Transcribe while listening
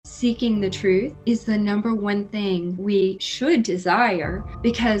seeking the truth is the number one thing we should desire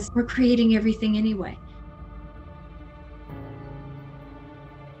because we're creating everything anyway.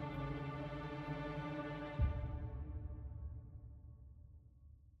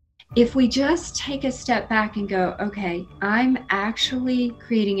 If we just take a step back and go, okay, I'm actually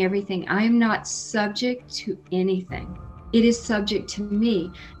creating everything. I am not subject to anything. It is subject to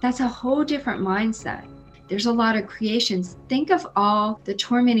me. That's a whole different mindset. There's a lot of creations. Think of all the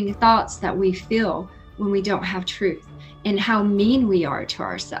tormenting thoughts that we feel when we don't have truth and how mean we are to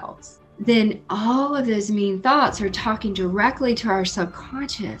ourselves. Then all of those mean thoughts are talking directly to our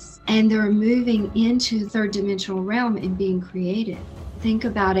subconscious, and they're moving into the third dimensional realm and being created. Think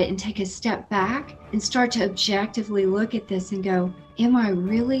about it and take a step back and start to objectively look at this and go, am I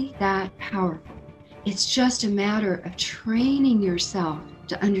really that powerful? It's just a matter of training yourself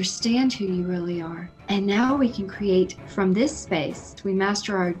to understand who you really are. And now we can create from this space. We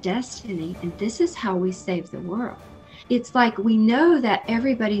master our destiny, and this is how we save the world. It's like we know that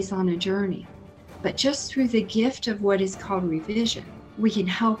everybody's on a journey, but just through the gift of what is called revision, we can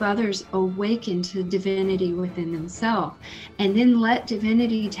help others awaken to divinity within themselves and then let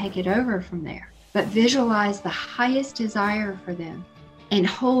divinity take it over from there. But visualize the highest desire for them and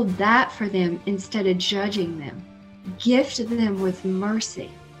hold that for them instead of judging them. Gift them with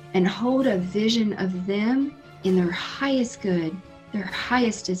mercy and hold a vision of them in their highest good, their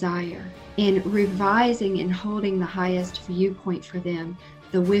highest desire, and revising and holding the highest viewpoint for them,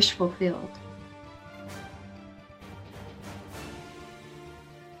 the wish fulfilled.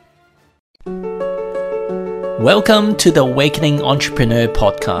 Welcome to the Awakening Entrepreneur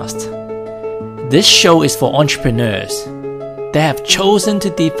Podcast. This show is for entrepreneurs that have chosen to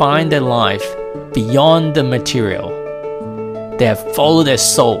define their life beyond the material. They have followed their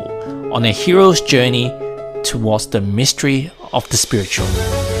soul on a hero's journey towards the mystery of the spiritual.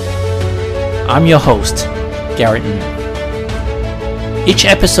 I'm your host, Garrett Ng. Each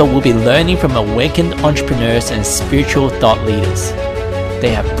episode will be learning from awakened entrepreneurs and spiritual thought leaders. They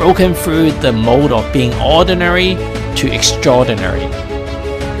have broken through the mold of being ordinary to extraordinary,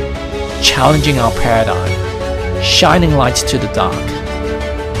 challenging our paradigm, shining light to the dark,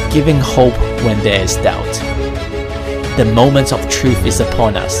 giving hope when there is doubt. The moment of truth is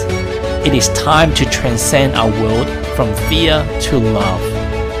upon us. It is time to transcend our world from fear to love.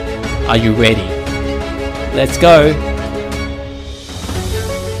 Are you ready? Let's go!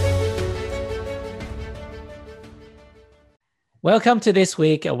 Welcome to this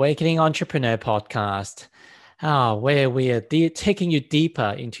week Awakening Entrepreneur Podcast, where we are taking you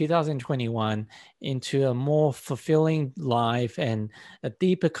deeper in 2021 into a more fulfilling life and a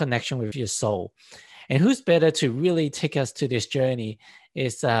deeper connection with your soul. And who's better to really take us to this journey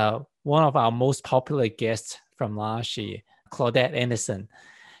is one of our most popular guests from last year, Claudette Anderson.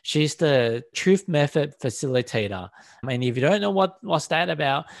 She's the Truth Method facilitator. And if you don't know what's that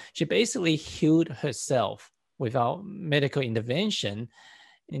about, she basically healed herself without medical intervention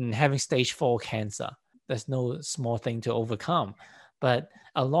in having stage 4 cancer. That's no small thing to overcome. But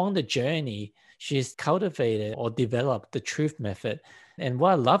along the journey, she's cultivated or developed the Truth Method. And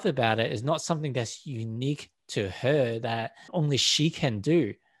what I love about it is not something that's unique to her that only she can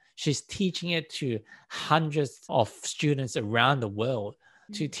do. She's teaching it to hundreds of students around the world,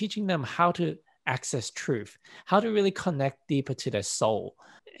 to teaching them how to access truth, how to really connect deeper to their soul,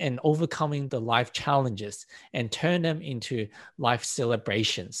 and overcoming the life challenges and turn them into life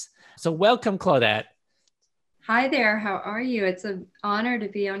celebrations. So welcome, Claudette. Hi there. How are you? It's an honor to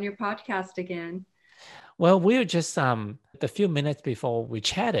be on your podcast again. Well, we were just the few minutes before we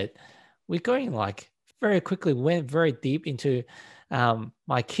chatted, we're going very quickly, went very deep into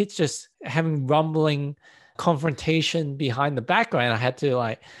my kids just having rumbling confrontation behind the background. I had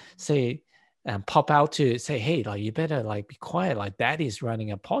to say, pop out to say, hey, you better be quiet. Daddy's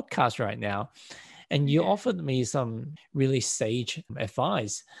running a podcast right now. And you offered me some really sage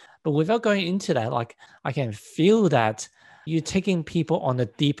advice. But without going into that, I can feel that you're taking people on a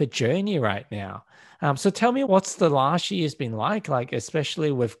deeper journey right now. So tell me what's the last year has been like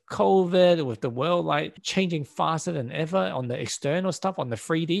especially with COVID, with the world changing faster than ever on the external stuff, on the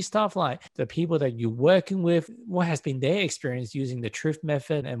 3D stuff, the people that you're working with, what has been their experience using the Truth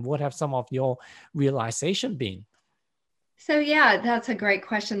Method and what have some of your realization been? So yeah, that's a great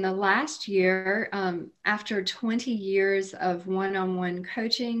question. The last year, after 20 years of one-on-one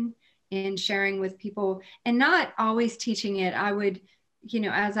coaching and sharing with people and not always teaching it, I would,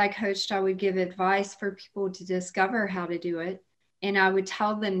 as I coached, I would give advice for people to discover how to do it. And I would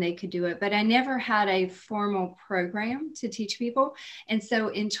tell them they could do it, but I never had a formal program to teach people. And so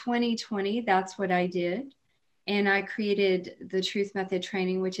in 2020, that's what I did. And I created the Truth Method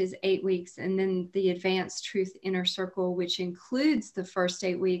training, which is 8 weeks, and then the Advanced Truth Inner Circle, which includes the first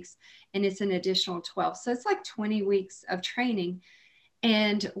 8 weeks, and it's an additional 12. So it's like 20 weeks of training.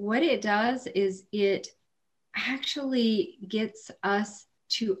 And what it does is it actually gets us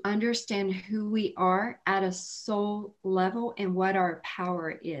to understand who we are at a soul level and what our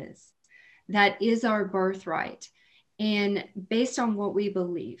power is. That is our birthright. And based on what we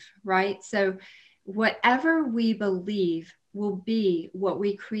believe, right? So whatever we believe will be what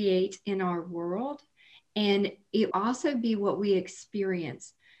we create in our world. And it will also be what we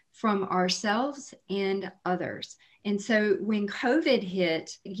experience from ourselves and others. And so when COVID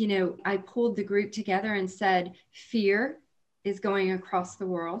hit, I pulled the group together and said, fear is going across the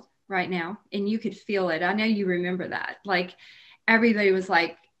world right now. And you could feel it. I know you remember that. Like everybody was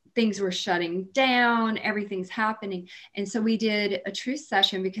like, things were shutting down, everything's happening. And so we did a truth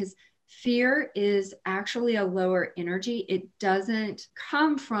session because fear is actually a lower energy. It doesn't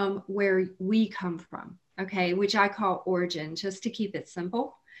come from where we come from, okay, which I call origin, just to keep it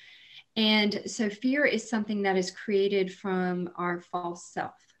simple. And so fear is something that is created from our false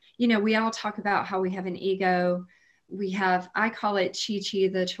self. We all talk about how we have an ego. I call it Chi-Chi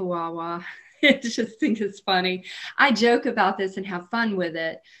the Chihuahua. I just think it's funny. I joke about this and have fun with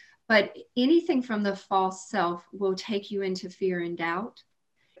it. But anything from the false self will take you into fear and doubt.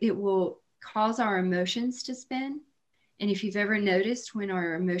 It will cause our emotions to spin. And if you've ever noticed when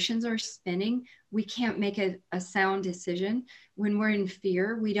our emotions are spinning, we can't make a sound decision. When we're in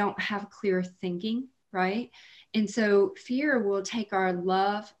fear, we don't have clear thinking, right? And so fear will take our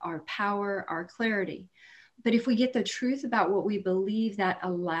love, our power, our clarity. But if we get the truth about what we believe that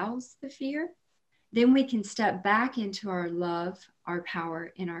allows the fear, then we can step back into our love, our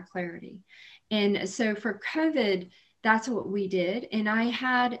power, and our clarity. And so for COVID, that's what we did. And I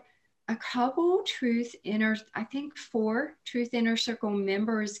had a couple I think 4 Truth Inner Circle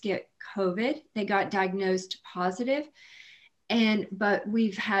members get COVID. They got diagnosed positive. But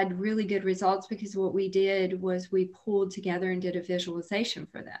we've had really good results because what we did was we pulled together and did a visualization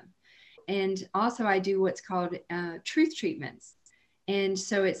for them. And also I do what's called truth treatments. And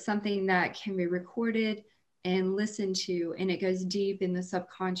so it's something that can be recorded and listened to, and it goes deep in the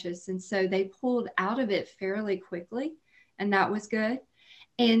subconscious. And so they pulled out of it fairly quickly, and that was good.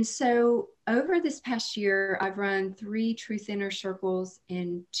 And so over this past year, I've run 3 Truth Inner Circles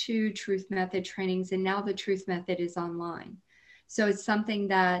and 2 Truth Method trainings, and now the Truth Method is online. So it's something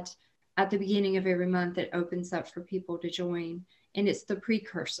that at the beginning of every month, it opens up for people to join, and it's the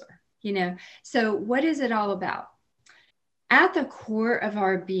precursor, So what is it all about? At the core of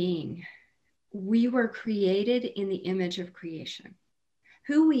our being, we were created in the image of creation.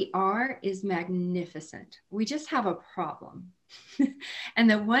 Who we are is magnificent. We just have a problem. And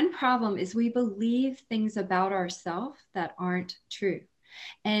the one problem is we believe things about ourselves that aren't true.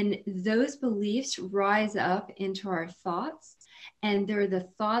 And those beliefs rise up into our thoughts, and they're the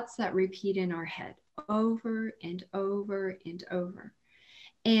thoughts that repeat in our head over and over and over.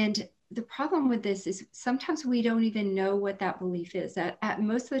 And the problem with this is sometimes we don't even know what that belief is. At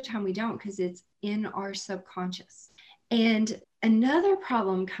most of the time we don't, because it's in our subconscious. And another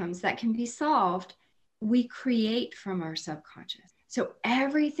problem comes that can be solved. We create from our subconscious. So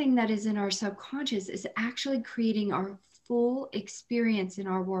everything that is in our subconscious is actually creating our full experience in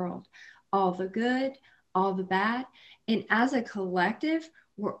our world, all the good, all the bad. And as a collective,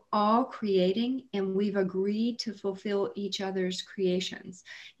 we're all creating, and we've agreed to fulfill each other's creations.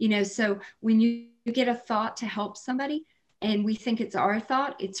 So when you get a thought to help somebody and we think it's our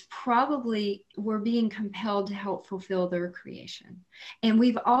thought, it's probably we're being compelled to help fulfill their creation. And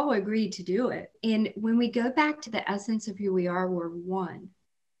we've all agreed to do it. And when we go back to the essence of who we are, we're one.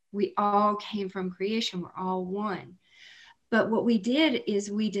 We all came from creation. We're all one. But what we did is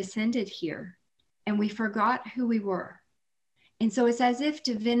we descended here and we forgot who we were. And so it's as if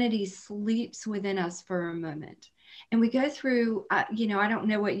divinity sleeps within us for a moment. And we go through, I don't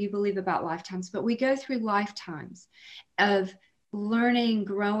know what you believe about lifetimes, but we go through lifetimes of learning,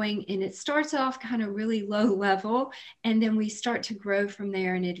 growing, and it starts off kind of really low level. And then we start to grow from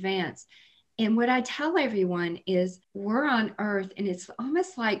there and advance. And what I tell everyone is we're on earth, and it's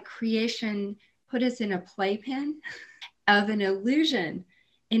almost like creation put us in a playpen of an illusion.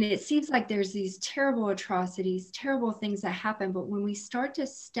 And it seems like there's these terrible atrocities, terrible things that happen. But when we start to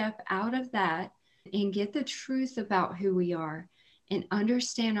step out of that and get the truth about who we are and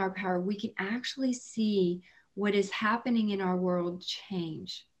understand our power, we can actually see what is happening in our world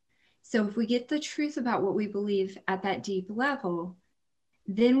change. So if we get the truth about what we believe at that deep level,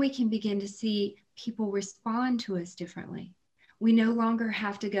 then we can begin to see people respond to us differently. We no longer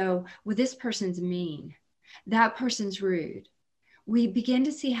have to go, well, this person's mean. That person's rude. We begin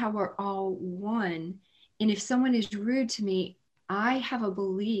to see how we're all one. And if someone is rude to me, I have a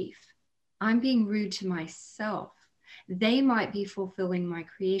belief I'm being rude to myself. They might be fulfilling my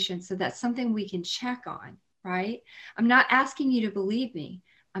creation. So that's something we can check on, right? I'm not asking you to believe me.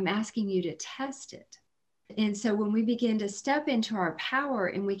 I'm asking you to test it. And so when we begin to step into our power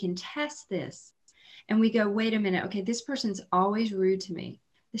and we can test this and we go, wait a minute, okay, this person's always rude to me.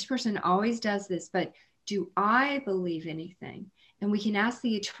 This person always does this, but do I believe anything? And we can ask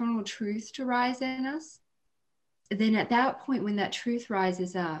the eternal truth to rise in us. Then at that point, when that truth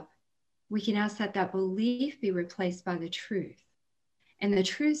rises up, we can ask that that belief be replaced by the truth. And the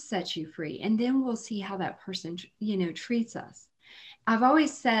truth sets you free. And then we'll see how that person, treats us. I've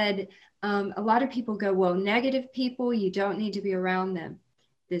always said, a lot of people go, well, negative people, you don't need to be around them.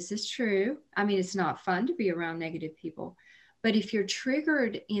 This is true. I mean, it's not fun to be around negative people. But if you're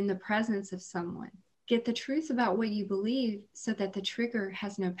triggered in the presence of someone, get the truth about what you believe so that the trigger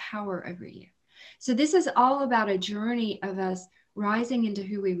has no power over you. So this is all about a journey of us rising into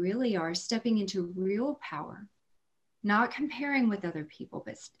who we really are, stepping into real power, not comparing with other people,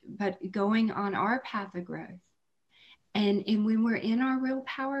 but going on our path of growth. And when we're in our real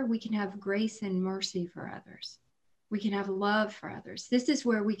power, we can have grace and mercy for others. We can have love for others. This is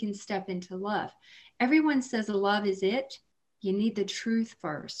where we can step into love. Everyone says love is it. You need the truth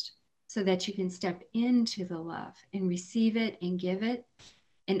first so that you can step into the love and receive it and give it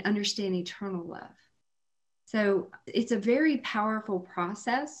and understand eternal love. So it's a very powerful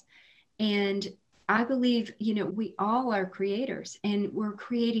process. And I believe, we all are creators and we're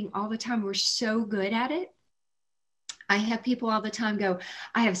creating all the time. We're so good at it. I have people all the time go,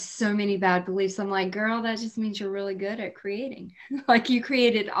 I have so many bad beliefs. I'm like, girl, that just means you're really good at creating. Like you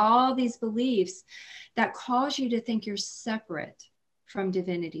created all these beliefs that cause you to think you're separate from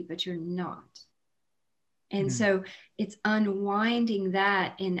divinity, but you're not. And so it's unwinding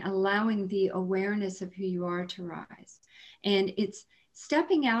that and allowing the awareness of who you are to rise. And it's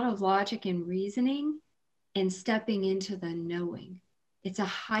stepping out of logic and reasoning and stepping into the knowing. It's a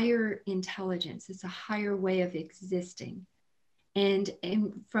higher intelligence. It's a higher way of existing. And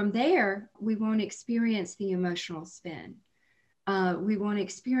from there, we won't experience the emotional spin. We won't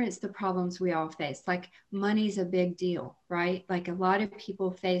experience the problems we all face. Like money's a big deal, right? Like a lot of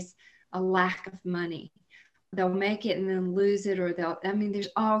people face a lack of money. They'll make it and then lose it, or there's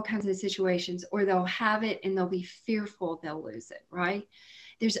all kinds of situations, or they'll have it and they'll be fearful they'll lose it, right?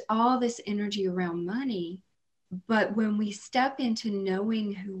 There's all this energy around money. But when we step into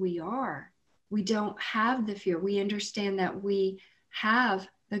knowing who we are, we don't have the fear. We understand that we have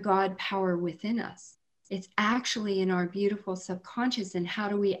the God power within us. It's actually in our beautiful subconscious. And how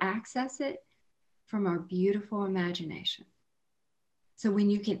do we access it? From our beautiful imagination. So when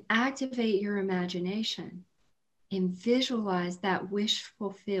you can activate your imagination and visualize that wish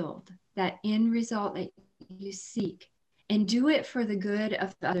fulfilled, that end result that you seek, and do it for the good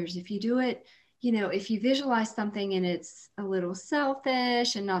of others. If you do it, if you visualize something and it's a little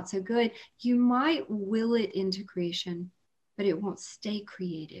selfish and not so good, you might will it into creation, but it won't stay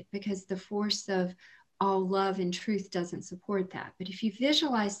created because the force of all love and truth doesn't support that. But if you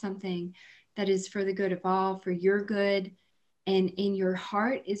visualize something that is for the good of all, for your good, and in your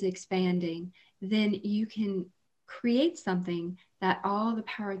heart is expanding, then you can create something that all the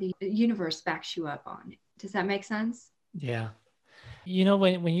power of the universe backs you up on. Does that make sense? Yeah.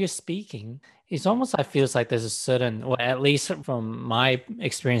 When you're speaking, it's almost like feels like there's a certain, or at least from my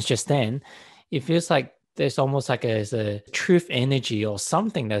experience just then, it feels like there's almost like there's a truth energy or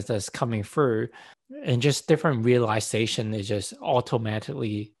something that's coming through, and just different realization is just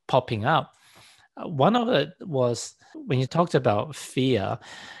automatically popping up. One of it was when you talked about fear,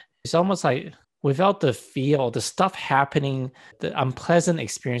 it's almost like without the fear or the stuff happening, the unpleasant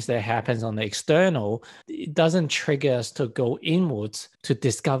experience that happens on the external, it doesn't trigger us to go inwards to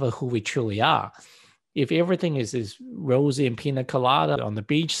discover who we truly are. If everything is rosy and pina colada on the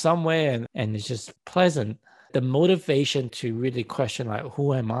beach somewhere and it's just pleasant, the motivation to really question, like,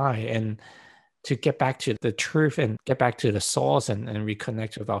 who am I? And to get back to the truth and get back to the source and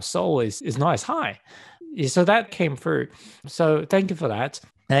reconnect with our soul is not as high. So that came through. So thank you for that.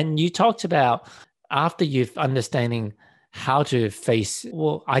 And you talked about after you've understanding how to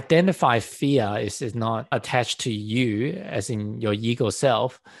identify fear is not attached to you as in your ego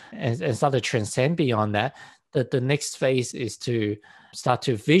self, and start to transcend beyond that. The next phase is to start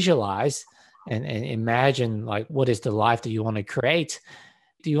to visualize and imagine, like, what is the life that you want to create.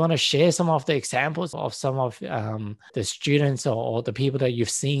 Do you want to share some of the examples of some of the students or the people that you've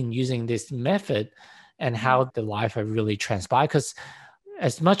seen using this method and how the life have really transpired? Because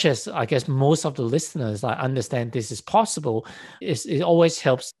as much as I guess most of the listeners I understand this is possible, it always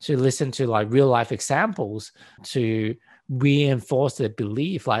helps to listen to like real life examples to reinforce the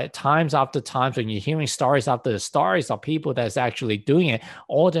belief. Like times after times when you're hearing stories after the stories of people that's actually doing it,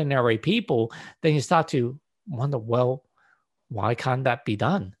 ordinary people, then you start to wonder, well, why can't that be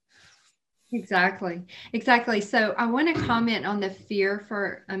done? Exactly. Exactly. So I want to comment on the fear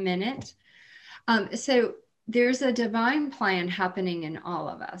for a minute. So there's a divine plan happening in all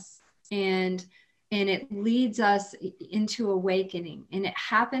of us, and it leads us into awakening, and it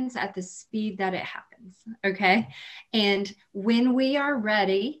happens at the speed that it happens. Okay. And when we are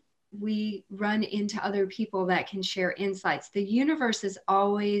ready, we run into other people that can share insights. The universe is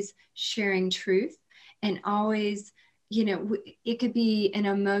always sharing truth, and always, it could be in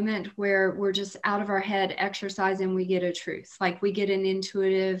a moment where we're just out of our head exercising, we get a truth, like we get an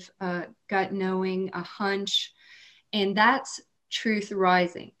intuitive gut knowing, a hunch, and that's truth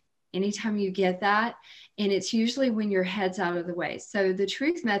rising. Anytime you get that, and it's usually when your head's out of the way. So the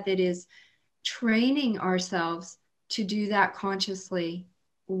truth method is training ourselves to do that consciously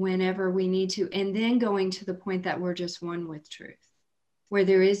whenever we need to, and then going to the point that we're just one with truth, where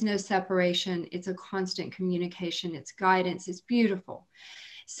there is no separation. It's a constant communication. It's guidance. It's beautiful.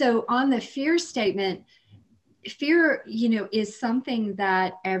 So on the fear statement, fear, is something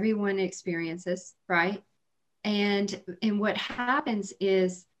that everyone experiences, right? And what happens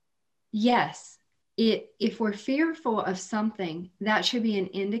is, yes, if we're fearful of something, that should be an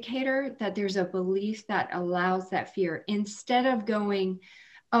indicator that there's a belief that allows that fear, instead of going,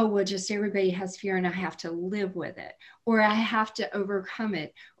 oh, well, just everybody has fear and I have to live with it, or I have to overcome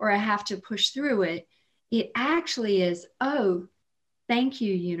it, or I have to push through it. It actually is, oh, thank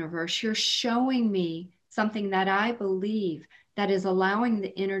you, universe. You're showing me something that I believe that is allowing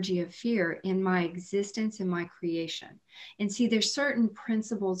the energy of fear in my existence, in my creation. And see, there's certain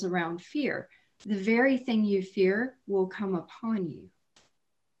principles around fear. The very thing you fear will come upon you,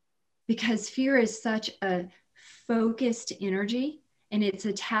 because fear is such a focused energy, and it's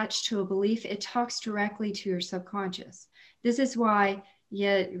attached to a belief. It talks directly to your subconscious. This is why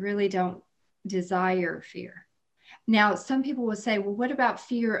you really don't desire fear. Now, some people will say, well, what about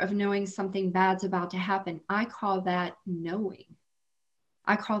fear of knowing something bad's about to happen? I call that knowing.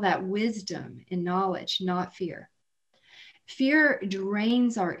 I call that wisdom and knowledge, not fear. Fear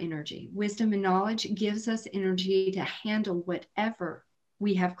drains our energy. Wisdom and knowledge gives us energy to handle whatever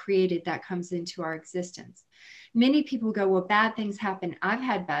we have created that comes into our existence. Many people go, well, bad things happen. I've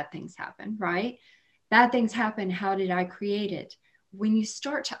had bad things happen, right? Bad things happen. How did I create it? When you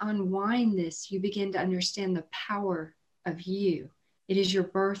start to unwind this, you begin to understand the power of you. It is your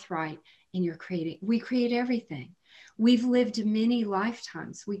birthright, and you're creating. We create everything. We've lived many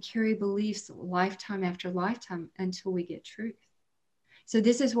lifetimes. We carry beliefs lifetime after lifetime until we get truth. So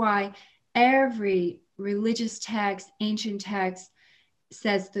this is why every religious text, ancient text,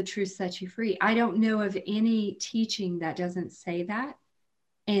 says the truth sets you free. I don't know of any teaching that doesn't say that.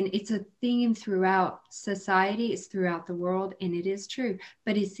 And it's a theme throughout society, it's throughout the world, and it is true.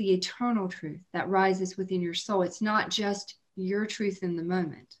 But it's the eternal truth that rises within your soul. It's not just your truth in the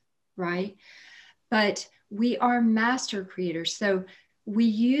moment, right? But we are master creators. So we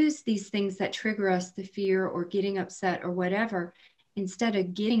use these things that trigger us, the fear or getting upset or whatever, instead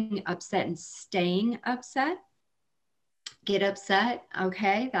of getting upset and staying upset. Get upset.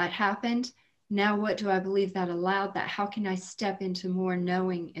 Okay, that happened. Now, what do I believe that allowed that? How can I step into more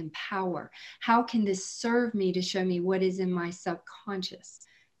knowing and power? How can this serve me to show me what is in my subconscious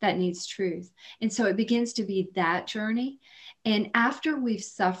that needs truth? And so it begins to be that journey. And after we've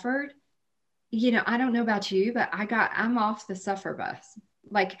suffered, I don't know about you, but I'm off the suffer bus.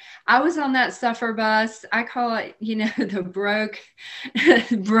 Like I was on that suffer bus. I call it, the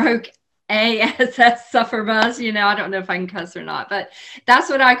broke ASS suffer bus. I don't know if I can cuss or not, but that's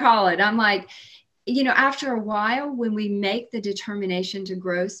what I call it. I'm like, after a while, when we make the determination to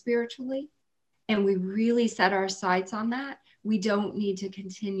grow spiritually and we really set our sights on that, we don't need to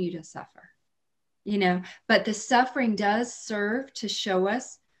continue to suffer, but the suffering does serve to show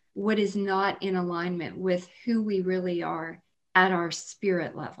us what is not in alignment with who we really are at our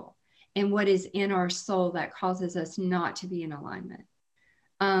spirit level, and what is in our soul that causes us not to be in alignment.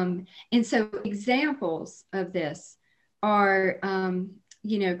 And so examples of this are,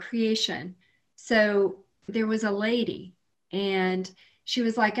 creation. So there was a lady, and she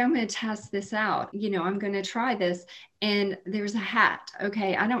was like, I'm going to test this out. I'm going to try this. And there's a hat.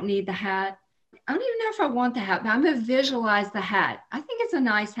 Okay, I don't need the hat. I don't even know if I want the hat, but I'm going to visualize the hat. I think it's a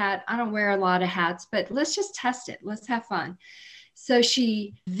nice hat. I don't wear a lot of hats, but let's just test it. Let's have fun. So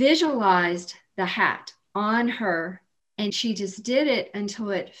she visualized the hat on her, And she just did it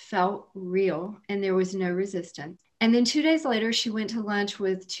until it felt real and there was no resistance. And then 2 days later, she went to lunch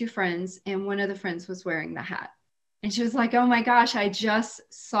with two friends, and one of the friends was wearing the hat. And she was like, oh my gosh, I just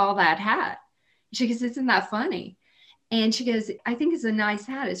saw that hat. She goes, isn't that funny? And she goes, I think it's a nice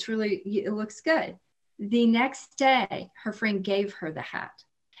hat. It looks good. The next day, her friend gave her the hat.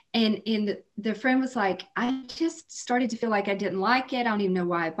 And the friend was like, I just started to feel like I didn't like it. I don't even know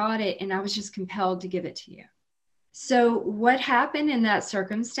why I bought it. And I was just compelled to give it to you. So what happened in that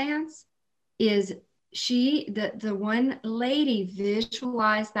circumstance is the one lady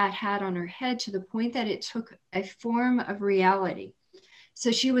visualized that hat on her head to the point that it took a form of reality.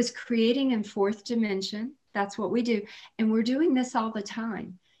 So she was creating in fourth dimension. That's what we do. And we're doing this all the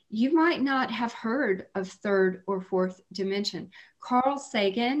time. You might not have heard of third or fourth dimension. Carl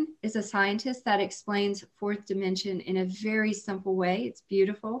Sagan is a scientist that explains fourth dimension in a very simple way. It's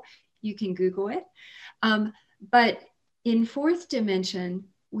beautiful. You can Google it. But in fourth dimension,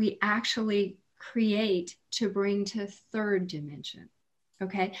 we actually create to bring to third dimension.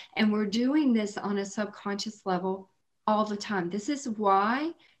 Okay. And we're doing this on a subconscious level all the time. This is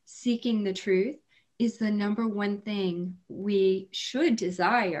why seeking the truth is the number one thing we should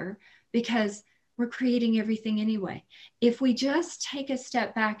desire, because we're creating everything anyway. If we just take a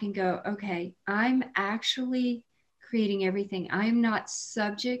step back and go, okay, I'm actually creating everything. I am not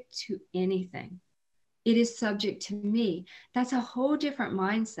subject to anything. It is subject to me. That's a whole different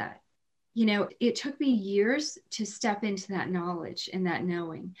mindset. You know, it took me years to step into that knowledge and that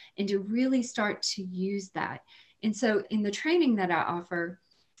knowing and to really start to use that. And so in the training that I offer,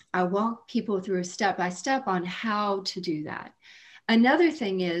 I walk people through step by step on how to do that. Another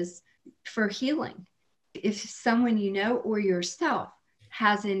thing is for healing. If someone you know or yourself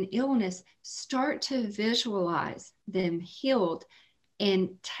has an illness, start to visualize them healed and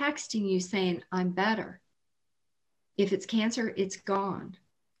texting you saying, I'm better. If it's cancer, it's gone.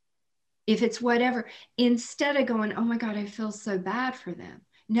 If it's whatever, instead of going, oh my God, I feel so bad for them.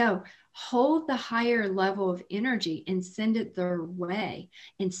 No, hold the higher level of energy and send it their way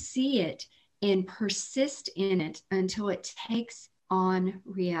and see it and persist in it until it takes on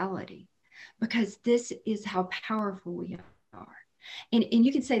reality. Because this is how powerful we are. And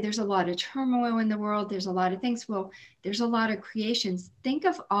you can say there's a lot of turmoil in the world. There's a lot of things. Well, there's a lot of creations. Think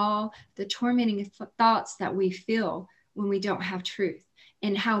of all the tormenting thoughts that we feel when we don't have truth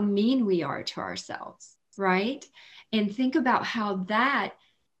and how mean we are to ourselves, right? And think about how that,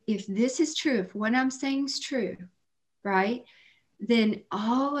 if this is true, if what I'm saying is true, right, then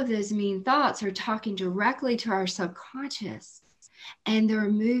all of those mean thoughts are talking directly to our subconscious, and they're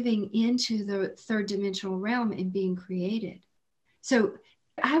moving into the third dimensional realm and being created. So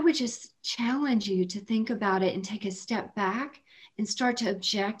I would just challenge you to think about it and take a step back and start to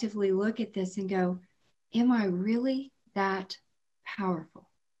objectively look at this and go, am I really that powerful?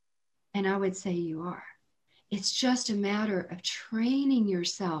 And I would say you are. It's just a matter of training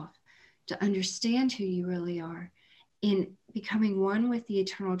yourself to understand who you really are in becoming one with the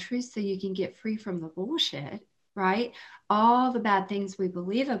eternal truth so you can get free from the bullshit, right? All the bad things we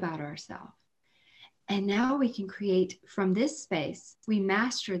believe about ourselves. And now we can create from this space. We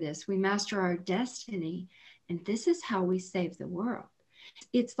master this. We master our destiny. And this is how we save the world.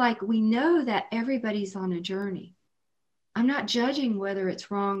 It's like we know that everybody's on a journey. I'm not judging whether it's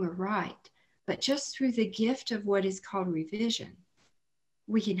wrong or right, but just through the gift of what is called revision,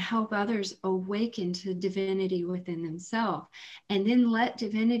 we can help others awaken to divinity within themselves and then let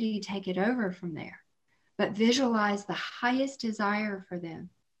divinity take it over from there. But visualize the highest desire for them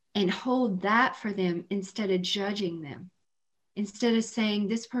and hold that for them instead of judging them. Instead of saying,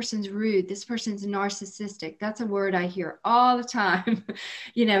 this person's rude, this person's narcissistic. That's a word I hear all the time.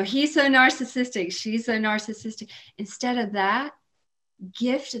 You know, he's so narcissistic, she's so narcissistic. Instead of that,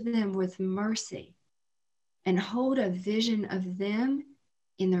 gift them with mercy and hold a vision of them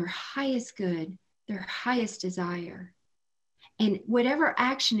in their highest good, their highest desire. And whatever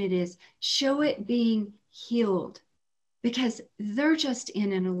action it is, show it being healed, because they're just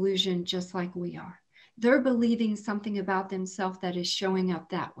in an illusion just like we are. They're believing something about themselves that is showing up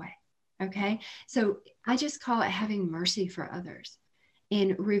that way. Okay. So I just call it having mercy for others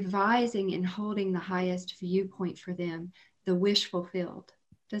and revising and holding the highest viewpoint for them, the wish fulfilled.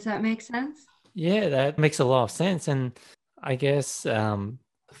 Does that make sense? Yeah, that makes a lot of sense. And I guess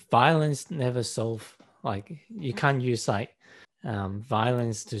violence never solve, like you can't use like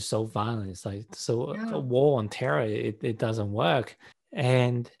violence to solve violence. Like, so a war on terror, it doesn't work.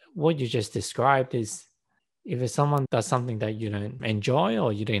 And what you just described is, if someone does something that you don't enjoy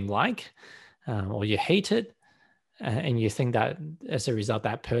or you don't like, or you hate it, and you think that as a result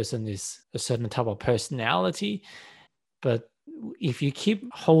that person is a certain type of personality, But if you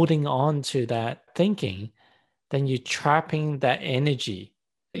keep holding on to that thinking, then you're trapping that energy.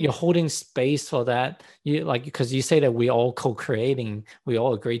 You're holding space for that. You like, because you say that we all co-creating, we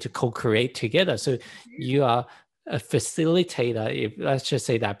all agree to co-create together. So you are a facilitator. If let's just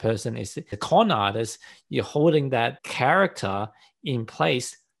say that person is a con artist, you're holding that character in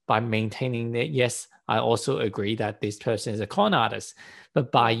place by maintaining that. Yes, I also agree that this person is a con artist.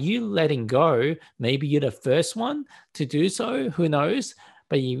 But by you letting go, maybe you're the first one to do so. Who knows?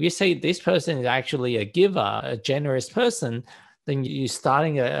 But if you say this person is actually a giver, a generous person, then you're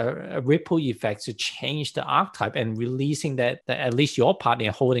starting a ripple effect to change the archetype and releasing that at least your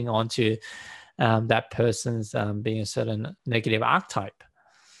partner holding on to that person's being a certain negative archetype.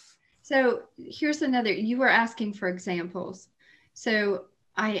 So here's another, you were asking for examples. So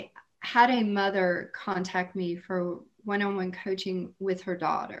I had a mother contact me for one-on-one coaching with her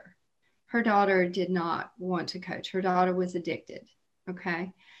daughter. Her daughter did not want to coach. Her daughter was addicted.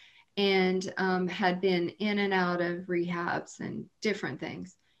 Okay. And had been in and out of rehabs and different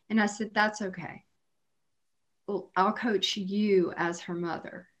things. And I said, that's okay. Well, I'll coach you as her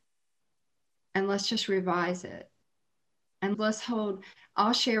mother. And let's just revise it. And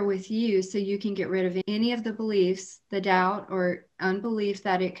I'll share with you so you can get rid of any of the beliefs, the doubt or unbelief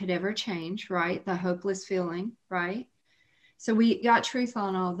that it could ever change, right? The hopeless feeling, right? So we got truth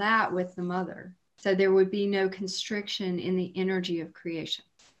on all that with the mother. So there would be no constriction in the energy of creation.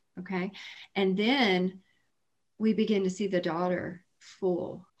 Okay. And then we begin to see the daughter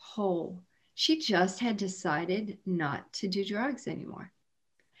full, whole. She just had decided not to do drugs anymore.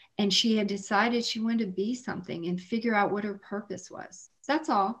 And she had decided she wanted to be something and figure out what her purpose was. That's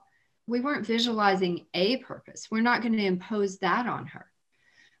all. We weren't visualizing a purpose. We're not going to impose that on her.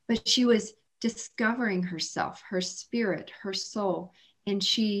 But she was discovering herself, her spirit, her soul, and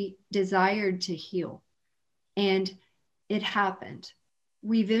she desired to heal. And it happened.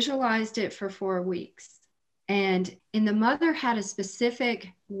 We visualized it for 4 weeks. And the mother had a specific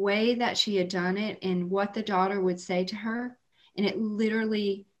way that she had done it and what the daughter would say to her. And it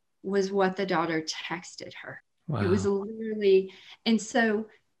literally was what the daughter texted her. Wow. It was literally, and so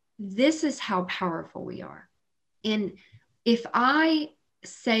this is how powerful we are. And if I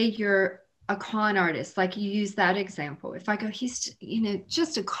say you're a con artist, like you use that example, if I go, he's,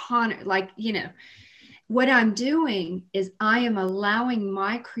 just a con, what I'm doing is I am allowing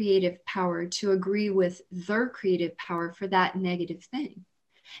my creative power to agree with their creative power for that negative thing.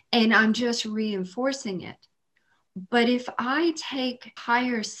 And I'm just reinforcing it. But if I take a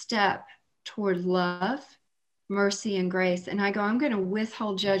higher step toward love, mercy, and grace, and I go, I'm going to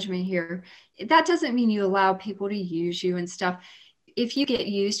withhold judgment here, that doesn't mean you allow people to use you and stuff. If you get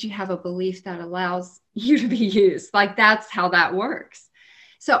used, you have a belief that allows you to be used. Like that's how that works.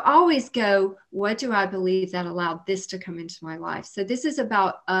 So always go, what do I believe that allowed this to come into my life? So this is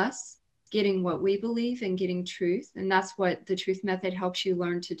about us getting what we believe and getting truth. And that's what the truth method helps you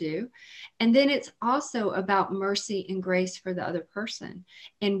learn to do. And then it's also about mercy and grace for the other person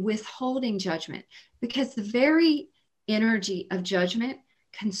and withholding judgment, because the very energy of judgment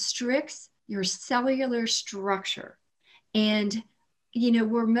constricts your cellular structure. And,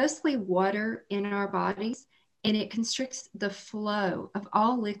 we're mostly water in our bodies, and it constricts the flow of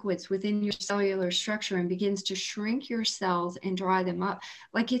all liquids within your cellular structure and begins to shrink your cells and dry them up.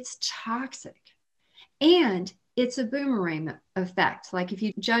 Like it's toxic. And it's a boomerang effect. Like if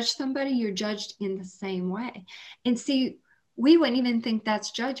you judge somebody, you're judged in the same way. And see, we wouldn't even think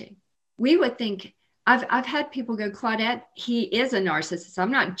that's judging. We would think, I've had people go, Claudette, he is a narcissist.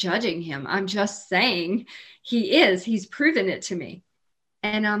 I'm not judging him. I'm just saying he is. He's proven it to me.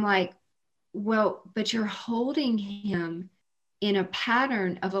 And I'm like, well, but you're holding him in a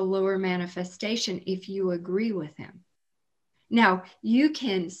pattern of a lower manifestation if you agree with him. Now, you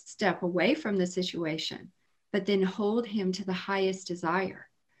can step away from the situation, but then hold him to the highest desire.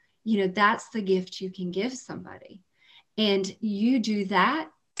 That's the gift you can give somebody. And you do that,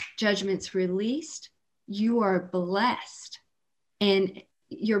 judgment's released, you are blessed. And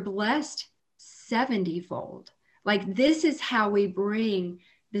you're blessed 70-fold. Like this is how we bring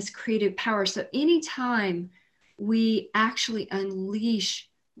this creative power. So anytime we actually unleash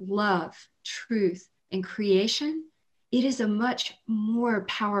love, truth, and creation, it is a much more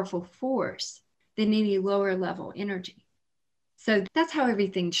powerful force than any lower level energy. So that's how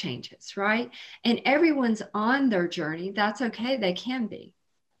everything changes, right? And everyone's on their journey. That's okay. They can be.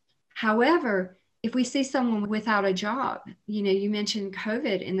 However, if we see someone without a job, you mentioned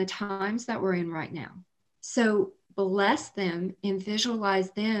COVID and the times that we're in right now. So bless them and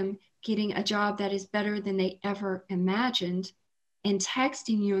visualize them getting a job that is better than they ever imagined and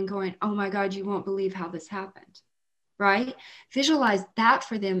texting you and going, oh my God, you won't believe how this happened, right? Visualize that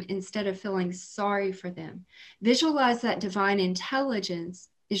for them instead of feeling sorry for them. Visualize that divine intelligence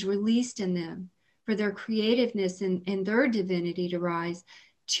is released in them for their creativeness and their divinity to rise,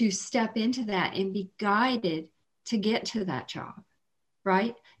 to step into that and be guided to get to that job,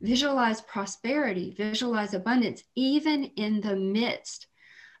 right? Visualize prosperity, visualize abundance, even in the midst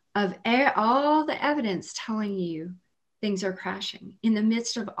of all the evidence telling you things are crashing. In the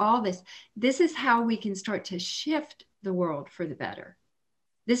midst of all this, this is how we can start to shift the world for the better.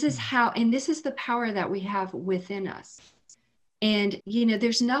 This is how, and this is the power that we have within us. And, you know,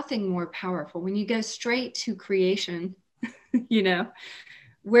 there's nothing more powerful when you go straight to creation, you know,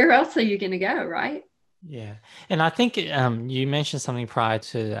 where else are you going to go, right? Yeah. And I think you mentioned something prior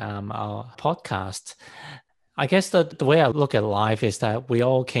to our podcast. I guess the way I look at life is that we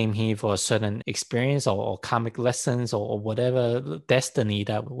all came here for a certain experience or karmic lessons or whatever destiny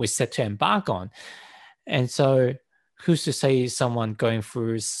that we set to embark on. And so who's to say someone going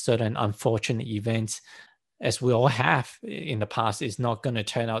through certain unfortunate events, as we all have in the past, is not going to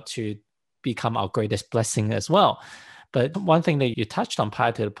turn out to become our greatest blessing as well. But one thing that you touched on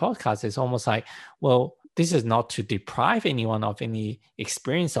prior to the podcast is almost like, well, this is not to deprive anyone of any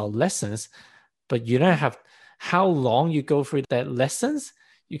experience or lessons, but you don't have how long you go through that lessons.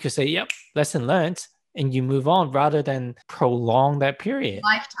 You could say, yep, lesson learned, and you move on rather than prolong that period.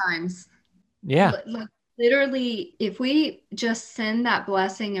 Lifetimes. Yeah. Literally, if we just send that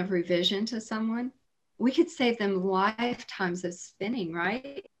blessing of revision to someone, we could save them lifetimes of spinning,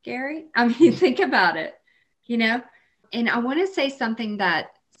 right, Gary? I mean, think about it, you know? And I want to say something that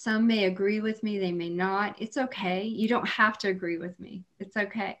some may agree with me, they may not. It's okay. You don't have to agree with me. It's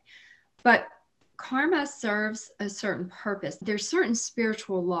okay. But karma serves a certain purpose. There's certain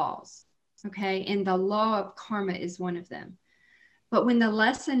spiritual laws, okay? And the law of karma is one of them. But when the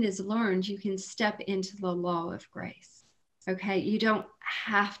lesson is learned, you can step into the law of grace, okay? You don't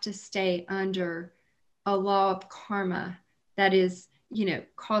have to stay under a law of karma that is, you know,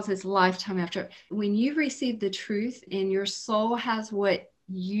 causes lifetime after. When you receive the truth and your soul has what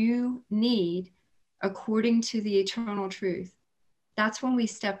you need according to the eternal truth, that's when we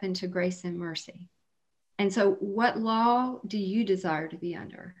step into grace and mercy. And so what law do you desire to be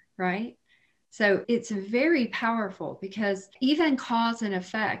under, right? So it's very powerful because even cause and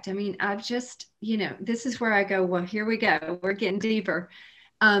effect, I mean, I've just, you know, this is where I go, well, here we go. We're getting deeper.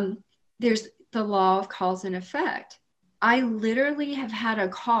 There's the law of cause and effect. I literally have had a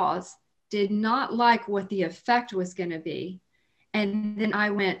cause, did not like what the effect was going to be. And then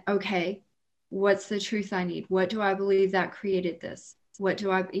I went, okay, what's the truth I need? What do I believe that created this? What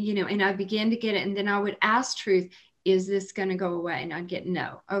do I, you know, and I began to get it. And then I would ask truth, is this going to go away? And I'd get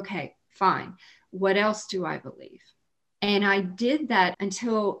no. Okay, fine. What else do I believe? And I did that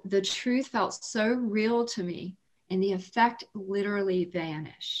until the truth felt so real to me and the effect literally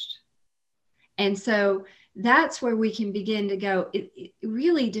vanished. And so that's where we can begin to go. It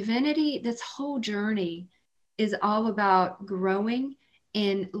really, divinity, this whole journey is all about growing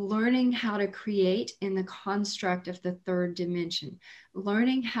and learning how to create in the construct of the third dimension,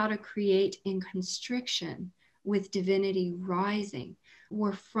 learning how to create in constriction with divinity rising.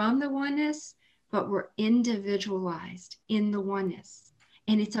 We're from the oneness, but we're individualized in the oneness.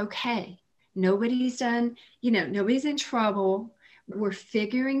 And it's okay. Nobody's done, you know, nobody's in trouble. We're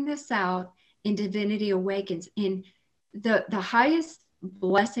figuring this out, and divinity awakens. And the highest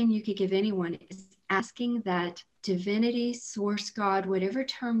blessing you could give anyone is asking that divinity, source, God, whatever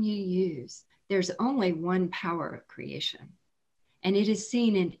term you use, there's only one power of creation, and it is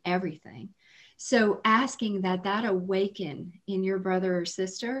seen in everything. So asking that awaken in your brother or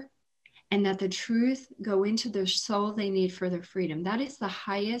sister, and that the truth go into their soul they need for their freedom. That is the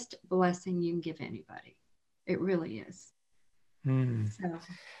highest blessing you can give anybody. It really is. So,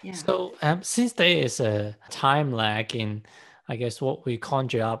 yeah. So since there is a time lag in, I guess, what we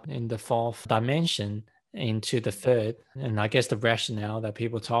conjure up in the fourth dimension into the third, and I guess the rationale that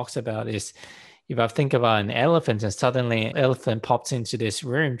people talks about is, if I think about an elephant and suddenly an elephant pops into this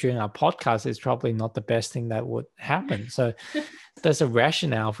room during our podcast, it's probably not the best thing that would happen. So there's a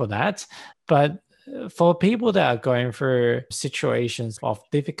rationale for that. But for people that are going through situations of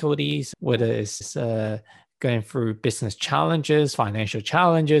difficulties, whether it's going through business challenges, financial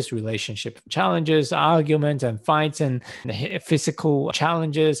challenges, relationship challenges, arguments and fights, and physical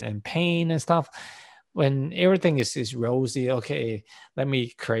challenges and pain and stuff, when everything is rosy, okay, let me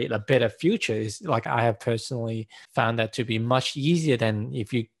create a better future. Is like, I have personally found that to be much easier than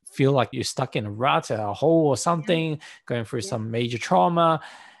if you feel like you're stuck in a rut, a hole or something, going through some major trauma.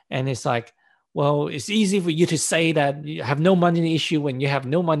 And it's like, well, it's easy for you to say that you have no money issue when you have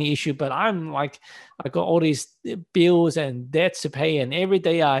no money issue, but I'm like, I got all these bills and debts to pay, and every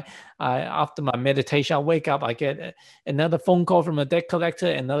day I after my meditation, I wake up, I get another phone call from a debt collector,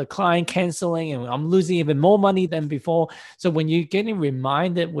 another client canceling, and I'm losing even more money than before. So when you're getting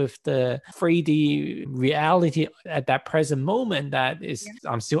reminded with the 3D reality at that present moment, that is,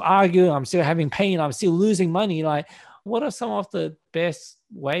 I'm still arguing, I'm still having pain, I'm still losing money, like, what are some of the best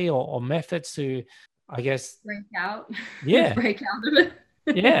way or methods to, I guess, Break out, yeah, break out of it.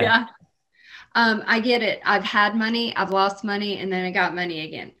 yeah, Yeah. I get it. I've had money, I've lost money, and then I got money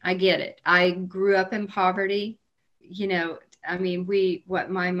again. I get it. I grew up in poverty. You know, I mean,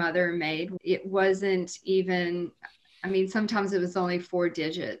 what my mother made, it wasn't even, I mean, sometimes it was only 4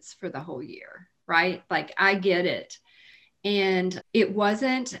 digits for the whole year, right? Like, I get it. And it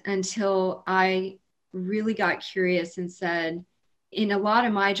wasn't until I really got curious and said, in a lot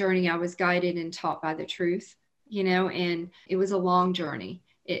of my journey, I was guided and taught by the truth, you know, and it was a long journey.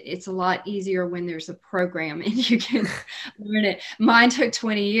 It's a lot easier when there's a program and you can learn it. Mine took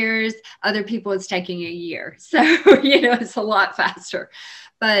 20 years. Other people, it's taking a year. So, you know, it's a lot faster.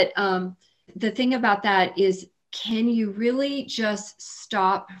 But the thing about that is, can you really just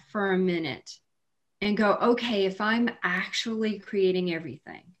stop for a minute and go, okay, if I'm actually creating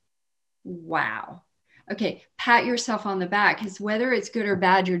everything, wow. Okay, pat yourself on the back, because whether it's good or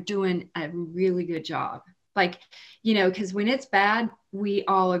bad, you're doing a really good job. Like, you know, because when it's bad, we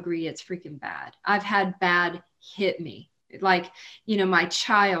all agree it's freaking bad. I've had bad hit me. Like, you know, my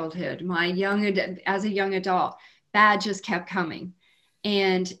childhood, as a young adult, bad just kept coming.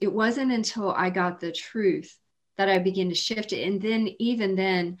 And it wasn't until I got the truth that I began to shift it. And then, even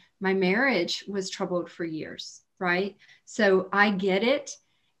then, my marriage was troubled for years, right? So I get it.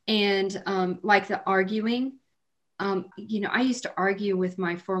 And like the arguing, you know, I used to argue with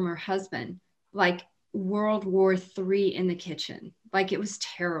my former husband, like World War III in the kitchen. Like, it was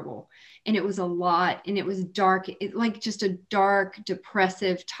terrible. And it was a lot. And it was dark, like just a dark,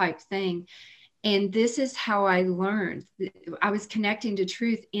 depressive type thing. And this is how I learned. I was connecting to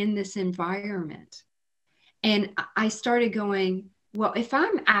truth in this environment. And I started going, well, if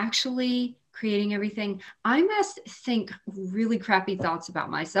I'm actually creating everything, I must think really crappy thoughts about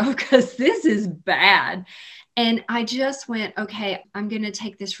myself, because this is bad. And I just went, okay, I'm going to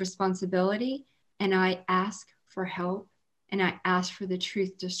take this responsibility. And I ask for help, and I ask for the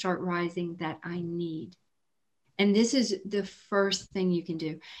truth to start rising that I need. And this is the first thing you can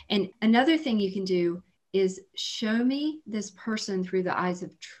do. And another thing you can do is show me this person through the eyes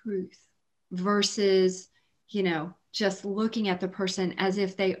of truth versus, you know, just looking at the person as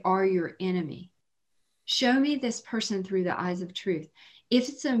if they are your enemy. Show me this person through the eyes of truth. If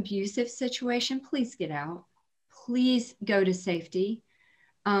it's an abusive situation, please get out. Please go to safety.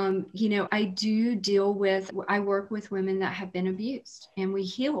 You know, I work with women that have been abused, and we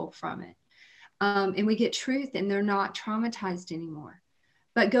heal from it. And we get truth, and they're not traumatized anymore.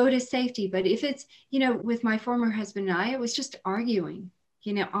 But go to safety. But if it's, you know, with my former husband and I, it was just arguing,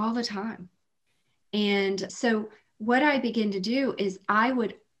 you know, all the time. And so what I began to do is I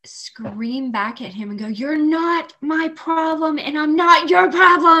would scream back at him and go, "You're not my problem, and I'm not your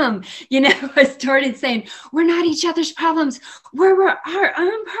problem." You know, I started saying, "We're not each other's problems. We're our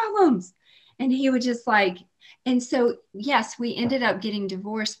own problems." And he would just like, and so, yes, we ended up getting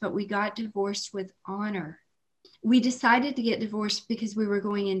divorced, but we got divorced with honor. We decided to get divorced because we were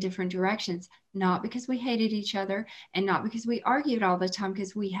going in different directions, not because we hated each other, and not because we argued all the time,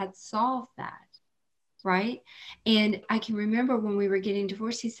 because we had solved that. Right. And I can remember when we were getting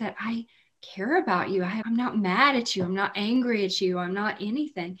divorced, he said, "I care about you. I'm not mad at you. I'm not angry at you. I'm not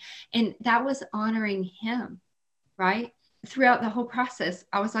anything." And that was honoring him. Right. Throughout the whole process,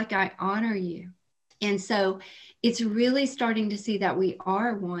 I was like, "I honor you." And so it's really starting to see that we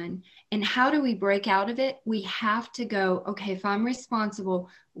are one. And how do we break out of it? We have to go, okay, if I'm responsible,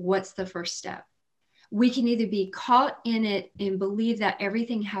 what's the first step? We can either be caught in it and believe that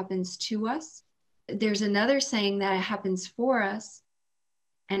everything happens to us. There's another saying that it happens for us,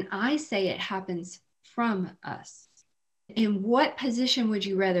 and I say it happens from us. In what position would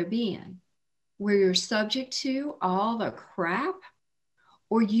you rather be in? Where you're subject to all the crap,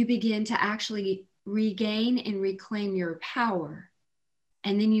 or you begin to actually regain and reclaim your power,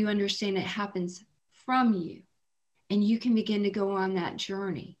 and then you understand it happens from you, and you can begin to go on that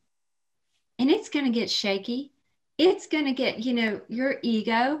journey. And it's going to get shaky. It's going to get, you know, your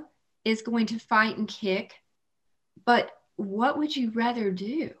ego is going to fight and kick. But what would you rather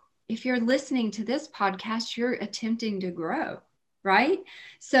do? If you're listening to this podcast, you're attempting to grow, right?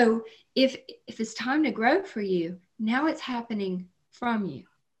 So if it's time to grow for you, now it's happening from you.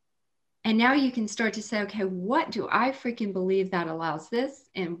 And now you can start to say, okay, what do I freaking believe that allows this?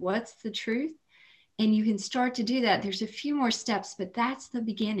 And what's the truth? And you can start to do that. There's a few more steps, but that's the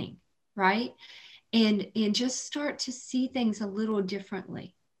beginning, right? And just start to see things a little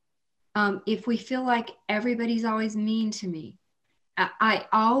differently. If we feel like everybody's always mean to me, I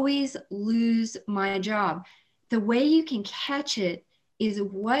always lose my job. The way you can catch it is,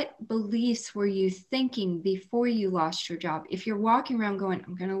 what beliefs were you thinking before you lost your job? If you're walking around going,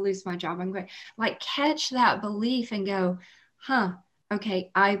 I'm going to lose my job, I'm going, like, catch that belief and go,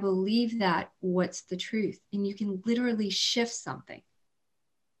 okay, I believe that. What's the truth? And you can literally shift something.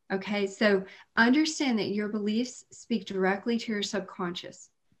 Okay, so understand that your beliefs speak directly to your subconscious.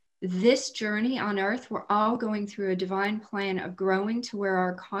 This journey on earth, we're all going through a divine plan of growing to where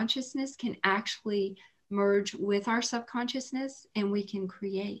our consciousness can actually merge with our subconsciousness and we can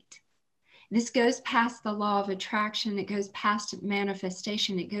create. This goes past the law of attraction. It goes past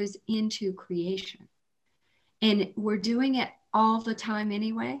manifestation. It goes into creation. And we're doing it all the time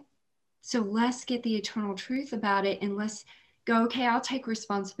anyway. So let's get the eternal truth about it and let's go, okay, I'll take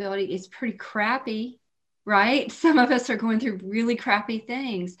responsibility. It's pretty crappy, right? Some of us are going through really crappy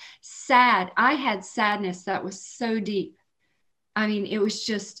things. Sad. I had sadness that was so deep. I mean, it was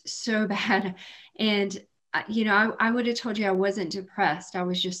just so bad. And, I would have told you I wasn't depressed. I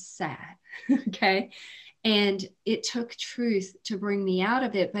was just sad. Okay. And it took truth to bring me out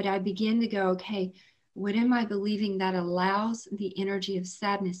of it. But I began to go, okay, what am I believing that allows the energy of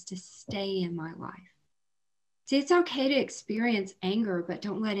sadness to stay in my life? See, it's okay to experience anger, but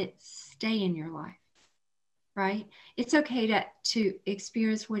don't let it stay in your life, right? It's okay to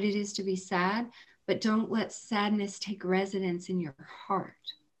experience what it is to be sad, but don't let sadness take residence in your heart,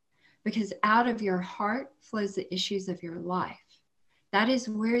 because out of your heart flows the issues of your life. That is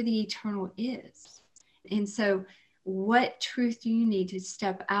where the eternal is. And so what truth do you need to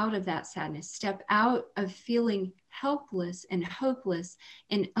step out of that sadness, step out of feeling helpless and hopeless,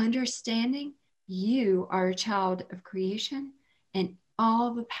 and understanding you are a child of creation and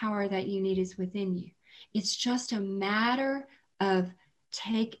all the power that you need is within you. It's just a matter of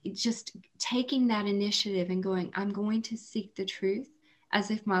taking that initiative and going, I'm going to seek the truth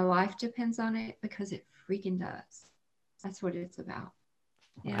as if my life depends on it, because it freaking does. That's what it's about.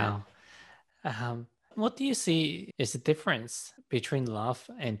 Yeah. Wow. What do you see is the difference between love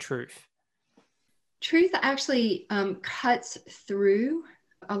and truth? Truth actually cuts through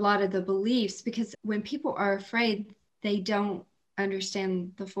a lot of the beliefs, because when people are afraid, they don't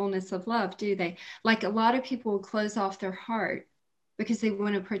understand the fullness of love, do they? Like, a lot of people will close off their heart because they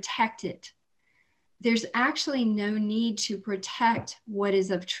want to protect it. There's actually no need to protect what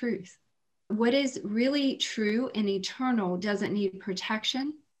is of truth. What is really true and eternal doesn't need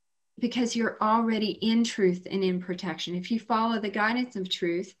protection, because you're already in truth and in protection. If you follow the guidance of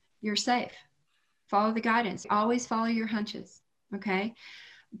truth, you're safe. Follow the guidance. Always follow your hunches. Okay.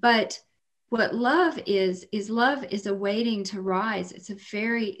 But what love is love is a waiting to rise. It's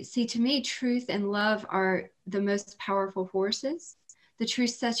to me, truth and love are the most powerful forces. The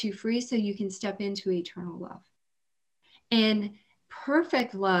truth sets you free so you can step into eternal love. And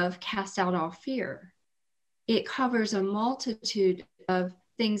perfect love casts out all fear. It covers a multitude of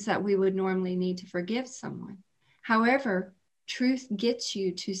things that we would normally need to forgive someone. However, truth gets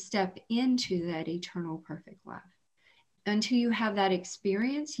you to step into that eternal perfect love. Until you have that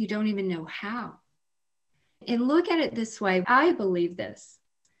experience, you don't even know how. And look at it this way. I believe this,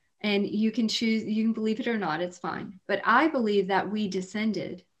 and you can choose, you can believe it or not, it's fine. But I believe that we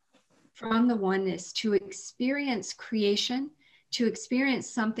descended from the oneness to experience creation, to experience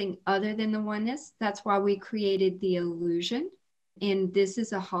something other than the oneness. That's why we created the illusion. And this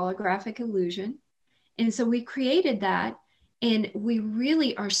is a holographic illusion. And so we created that, and we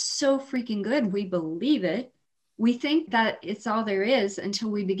really are so freaking good. We believe it. We think that it's all there is until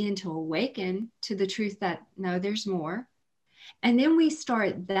we begin to awaken to the truth that no, there's more. And then we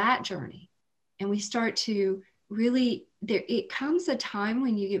start that journey, and we start to really, it comes a time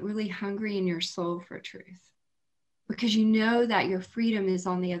when you get really hungry in your soul for truth, because you know that your freedom is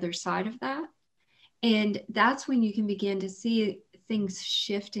on the other side of that. And that's when you can begin to see things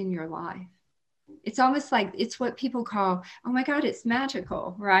shift in your life. It's almost like, it's what people call, oh my God, it's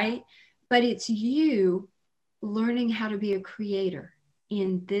magical, right? But it's you learning how to be a creator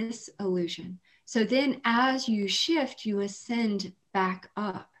in this illusion. So then as you shift, you ascend back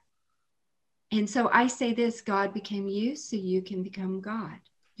up. And so I say this, God became you so you can become God.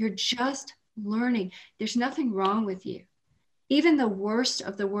 You're just learning. There's nothing wrong with you. Even the worst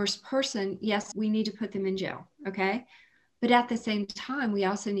of the worst person, yes, we need to put them in jail, okay? But at the same time, we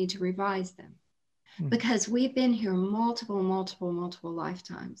also need to revise them. because we've been here multiple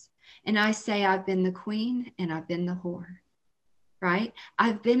lifetimes. And I say I've been the queen and I've been the whore, right?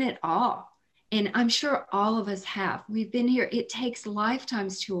 I've been it all. And I'm sure all of us have. We've been here. It takes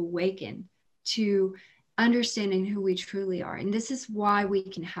lifetimes to awaken to understanding who we truly are. And this is why we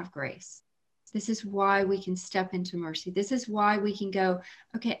can have grace. This is why we can step into mercy. This is why we can go,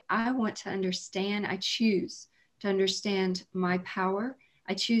 okay, I want to understand. I choose to understand my power.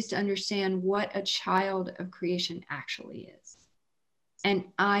 I choose to understand what a child of creation actually is. And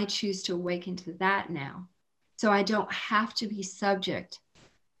I choose to awaken to that now. So I don't have to be subject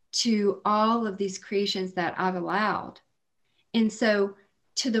to all of these creations that I've allowed. And so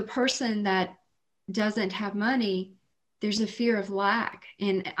to the person that doesn't have money, there's a fear of lack.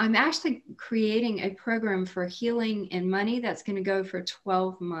 And I'm actually creating a program for healing and money that's going to go for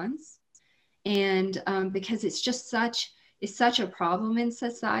 12 months. And because it's such a problem in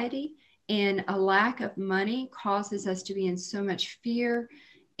society, and a lack of money causes us to be in so much fear.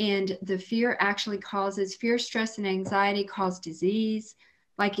 And the fear actually causes fear, stress, and anxiety cause disease.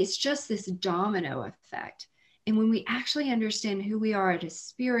 Like it's just this domino effect. And when we actually understand who we are at a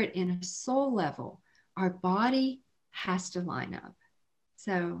spirit and a soul level, our body has to line up.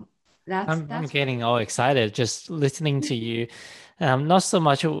 So I'm getting all excited just listening to you. Not so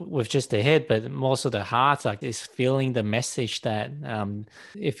much with just the head, but more so the heart, like is feeling the message that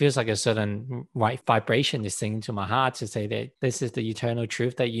it feels like a certain right vibration is singing to my heart to say that this is the eternal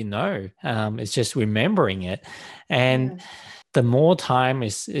truth that it's just remembering it. And the more time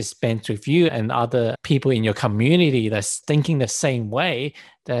is spent with you and other people in your community that's thinking the same way,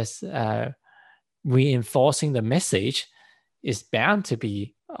 that's reinforcing the message, is bound to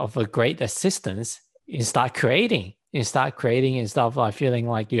be of a great assistance in start creating and stuff, like feeling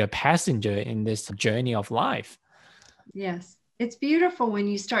like you're a passenger in this journey of life. Yes. It's beautiful when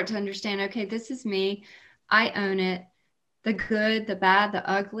you start to understand, okay, this is me. I own it. The good, the bad, the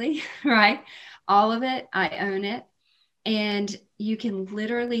ugly, right? All of it, I own it. And you can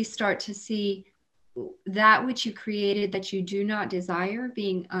literally start to see that which you created that you do not desire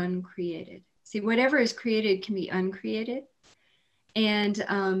being uncreated. See, whatever is created can be uncreated. And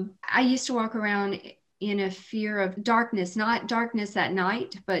I used to walk around in a fear of darkness, not darkness at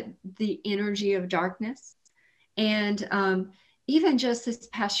night, but the energy of darkness. And even just this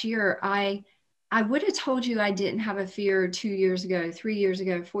past year, I would have told you I didn't have a fear 2 years ago, 3 years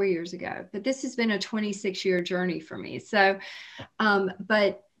ago, 4 years ago, but this has been a 26-year journey for me. So,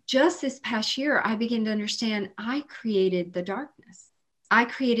 but just this past year, I began to understand I created the darkness. I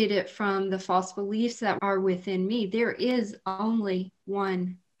created it from the false beliefs that are within me. There is only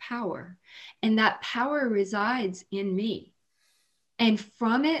one power, and that power resides in me. And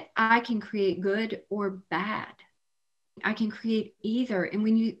from it, I can create good or bad. I can create either. And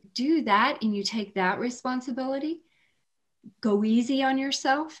when you do that and you take that responsibility, go easy on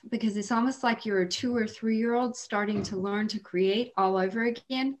yourself, because it's almost like you're a 2 or 3-year-old starting to learn to create all over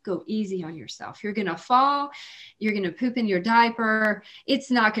again. Go easy on yourself. You're going to fall. You're going to poop in your diaper. It's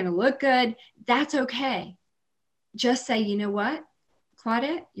not going to look good. That's okay. Just say, you know what,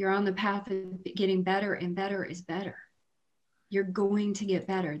 Claudette, you're on the path of getting better, and better is better. You're going to get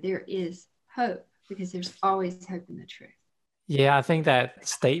better. There is hope, because there's always hope in the truth. Yeah, I think that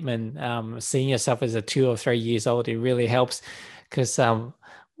statement, seeing yourself as a 2 or 3 years old, it really helps, because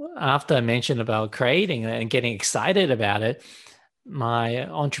after I mentioned about creating and getting excited about it, my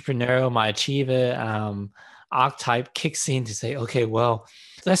entrepreneurial, my achiever archetype kicks in to say, okay, well,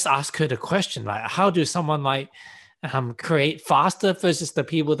 let's ask her the question, like, how do someone like create faster versus the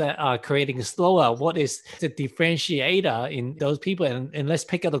people that are creating slower? What is the differentiator in those people? And let's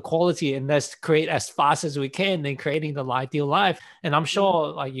pick up the quality and let's create as fast as we can in creating the ideal life. And I'm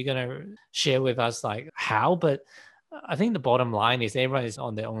sure like you're going to share with us like how, but I think the bottom line is everyone is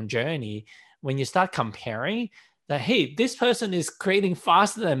on their own journey. When you start comparing that, hey, this person is creating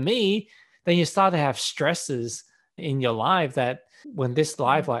faster than me, then you start to have stresses in your life that when this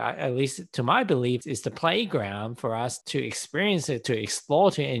life, like at least to my belief, is the playground for us to experience it, to explore,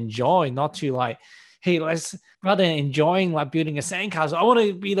 to enjoy, not to like, hey, let's rather than enjoying like building a sandcastle, I want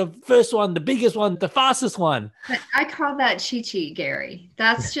to be the first one, the biggest one, the fastest one. I call that Chi-Chi, Gary.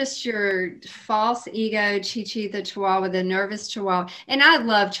 That's just your false ego, Chi-Chi, the Chihuahua, the nervous Chihuahua. And I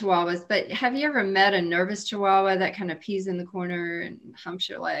love Chihuahuas, but have you ever met a nervous Chihuahua that kind of pees in the corner and humps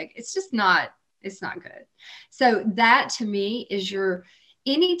your leg? It's just not, it's not good. So that to me is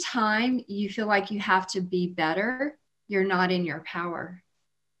anytime you feel like you have to be better, you're not in your power.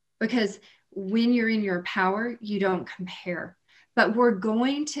 Because when you're in your power, you don't compare. But we're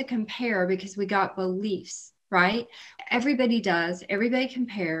going to compare because we got beliefs, right? Everybody does. Everybody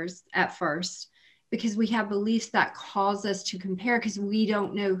compares at first. because we have beliefs that cause us to compare because we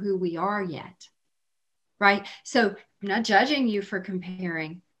don't know who we are yet. Right? So I'm not judging you for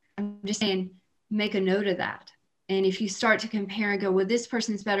comparing. I'm just saying, make a note of that. And if you start to compare and go, well, this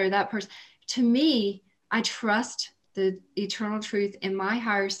person's better, that person, to me, I trust the eternal truth in my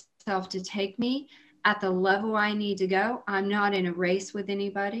higher self to take me at the level I need to go. I'm not in a race with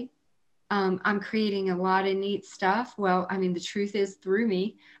anybody. I'm creating a lot of neat stuff. Well, I mean, the truth is through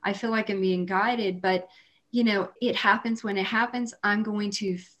me. I feel like I'm being guided, but it happens when it happens. I'm going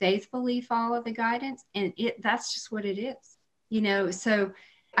to faithfully follow the guidance, and that's just what it is. So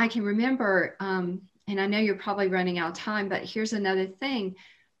I can remember, and I know you're probably running out of time, but here's another thing.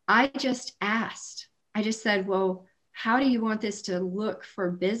 I just said, well, how do you want this to look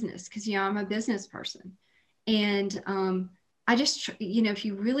for business? Because, I'm a business person. And I just, if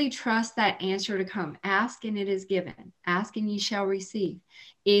you really trust that answer to come, ask and it is given. Ask and ye shall receive.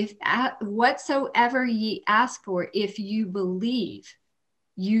 If whatsoever ye ask for, if you believe,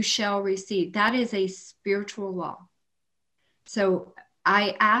 you shall receive. That is a spiritual law. So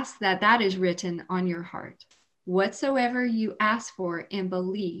I ask that is written on your heart. Whatsoever you ask for and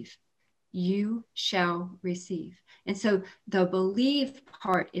believe, you shall receive. And so the believe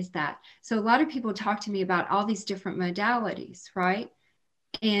part is that. So a lot of people talk to me about all these different modalities, right?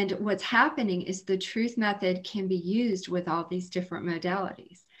 And what's happening is the truth method can be used with all these different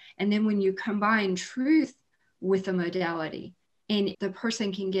modalities. And then when you combine truth with a modality, and the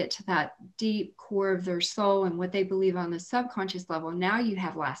person can get to that deep core of their soul and what they believe on the subconscious level, now you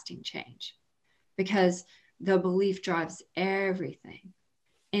have lasting change, because the belief drives everything.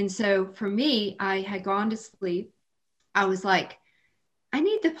 And so for me, I had gone to sleep. I was like, I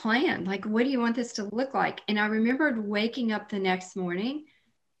need the plan. Like, what do you want this to look like? And I remembered waking up the next morning,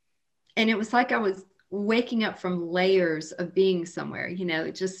 and it was like I was waking up from layers of being somewhere.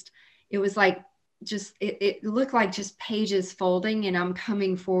 It was like, it looked like just pages folding, and I'm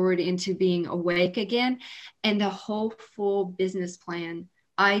coming forward into being awake again. And the whole full business plan,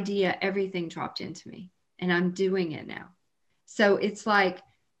 idea, everything dropped into me, and I'm doing it now. So it's like,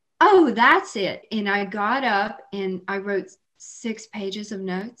 oh, that's it. And I got up and I wrote 6 pages of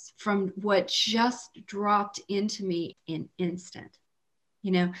notes from what just dropped into me in instant,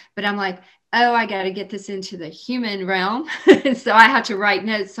 but I'm like, oh, I got to get this into the human realm. So I have to write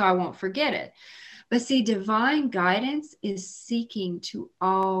notes so I won't forget it. But see, divine guidance is seeking to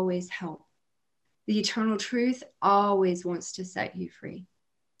always help. The eternal truth always wants to set you free.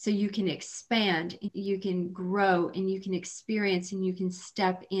 So you can expand, you can grow, and you can experience, and you can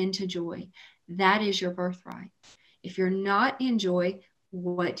step into joy. That is your birthright. If you're not in joy,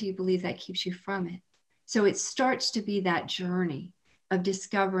 what do you believe that keeps you from it? So it starts to be that journey of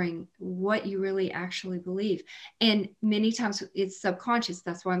discovering what you really actually believe. And many times it's subconscious.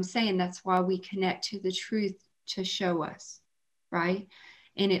 That's why I'm saying that's why we connect to the truth to show us, right?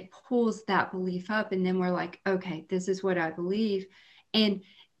 And it pulls that belief up. And then we're like, okay, this is what I believe. And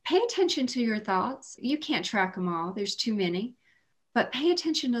pay attention to your thoughts. You can't track them all. There's too many. But pay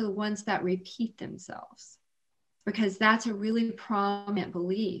attention to the ones that repeat themselves, because that's a really prominent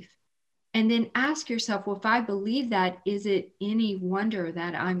belief. And then ask yourself, well, if I believe that, is it any wonder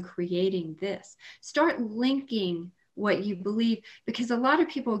that I'm creating this? Start linking what you believe, because a lot of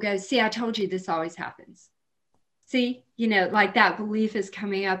people go, see, I told you this always happens. See, like that belief is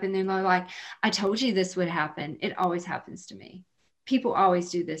coming up, and then they're like, I told you this would happen. It always happens to me. People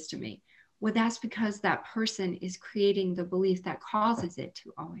always do this to me. Well, that's because that person is creating the belief that causes it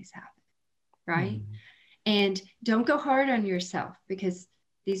to always happen, right? Mm. And don't go hard on yourself, because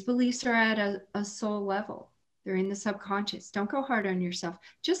these beliefs are at a soul level. They're in the subconscious. Don't go hard on yourself.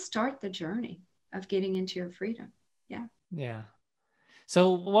 Just start the journey of getting into your freedom. Yeah. Yeah.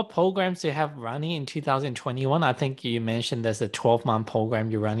 So what programs do you have running in 2021? I think you mentioned there's a 12-month program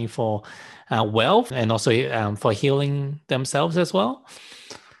you're running for wealth, and also for healing themselves as well.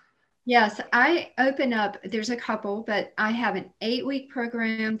 Yes, I open up, there's a couple, but I have an 8-week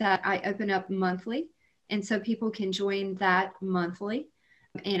program that I open up monthly. And so people can join that monthly.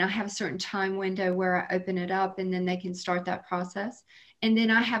 And I have a certain time window where I open it up, and then they can start that process. And then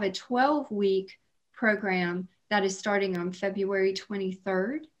I have a 12-week program that is starting on February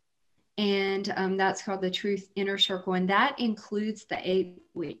 23rd. And that's called the Truth Inner Circle. And that includes the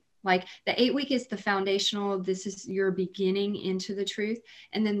 8-week. Like the 8-week is the foundational, this is your beginning into the truth.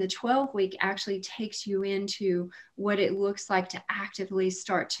 And then the 12-week actually takes you into what it looks like to actively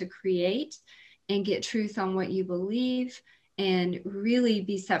start to create and get truth on what you believe and really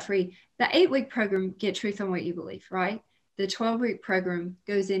be set free. The 8-week program, get truth on what you believe, right? The 12-week program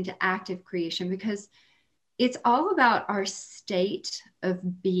goes into active creation, because it's all about our state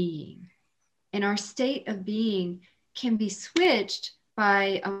of being. And our state of being can be switched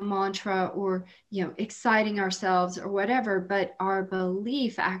by a mantra or, exciting ourselves or whatever, but our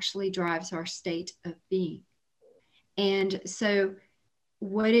belief actually drives our state of being. And so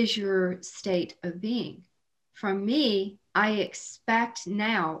what is your state of being? From me, I expect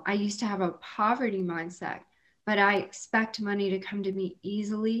now, I used to have a poverty mindset, but I expect money to come to me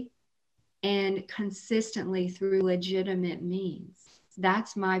easily and consistently through legitimate means.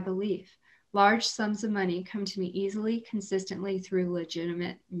 That's my belief. Large sums of money come to me easily, consistently through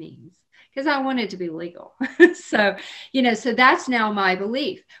legitimate means, because I want it to be legal. So that's now my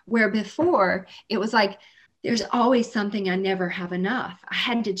belief, where before it was like, there's always something, I never have enough. I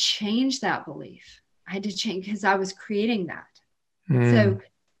had to change that belief. I had to change because I was creating that. So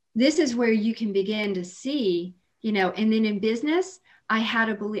this is where you can begin to see, and then in business, I had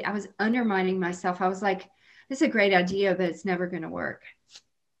a belief, I was undermining myself. I was like, this is a great idea, but it's never going to work.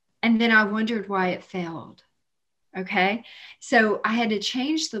 And then I wondered why it failed. Okay. So I had to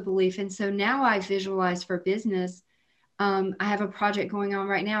change the belief. And so now I visualize for business. I have a project going on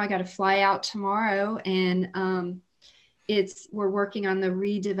right now. I got to fly out tomorrow, and we're working on the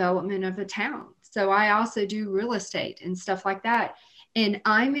redevelopment of a town. So I also do real estate and stuff like that. And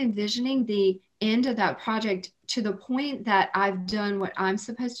I'm envisioning the end of that project to the point that I've done what I'm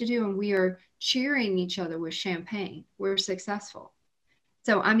supposed to do, and we are cheering each other with champagne. We're successful.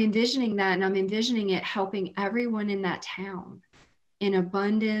 So I'm envisioning that, and I'm envisioning it helping everyone in that town in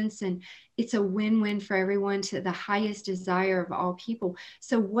abundance, and it's a win-win for everyone to the highest desire of all people.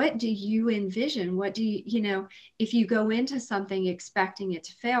 So what do you envision? What do you, if you go into something expecting it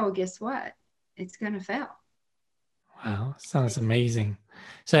to fail, guess what? It's going to fail. Wow, sounds amazing.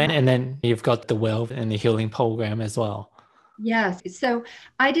 So, and then you've got the wealth and the healing program as well. Yes. So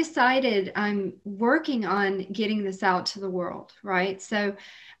I decided I'm working on getting this out to the world, right? So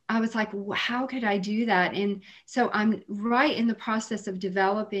I was like, how could I do that? And so I'm right in the process of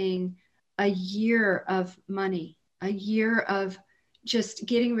developing a year of money, a year of just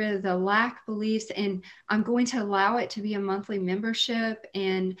getting rid of the lack beliefs. And I'm going to allow it to be a monthly membership.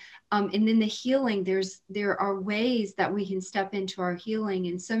 And then the healing, there are ways that we can step into our healing.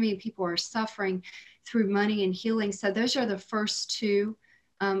 And so many people are suffering through money and healing. So those are the first two.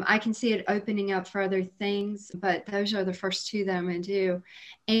 I can see it opening up for other things, but those are the first two that I'm going to do.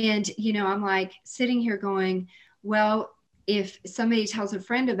 And, I'm like sitting here going, well, if somebody tells a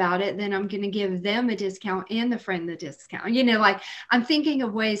friend about it, then I'm going to give them a discount and the friend the discount. Like I'm thinking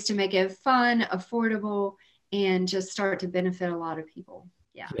of ways to make it fun, affordable, and just start to benefit a lot of people.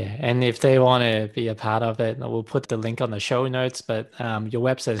 Yeah. And if they want to be a part of it, we'll put the link on the show notes. But your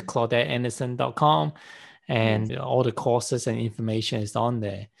website is claudetteanderson.com, and all the courses and information is on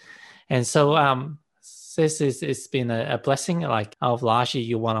there. And so it's been a blessing. Like of last year,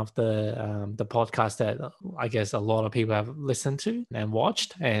 you're one of the podcasts that I guess a lot of people have listened to and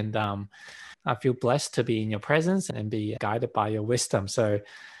watched. And I feel blessed to be in your presence and be guided by your wisdom. So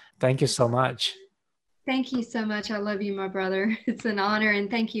thank you so much. Thank you so much. I love you, my brother. It's an honor. And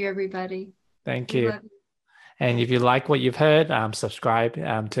thank you, everybody. Thank you. And if you like what you've heard, subscribe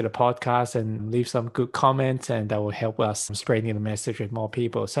to the podcast and leave some good comments, and that will help us spreading the message with more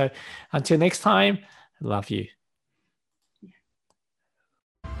people. So until next time, love you.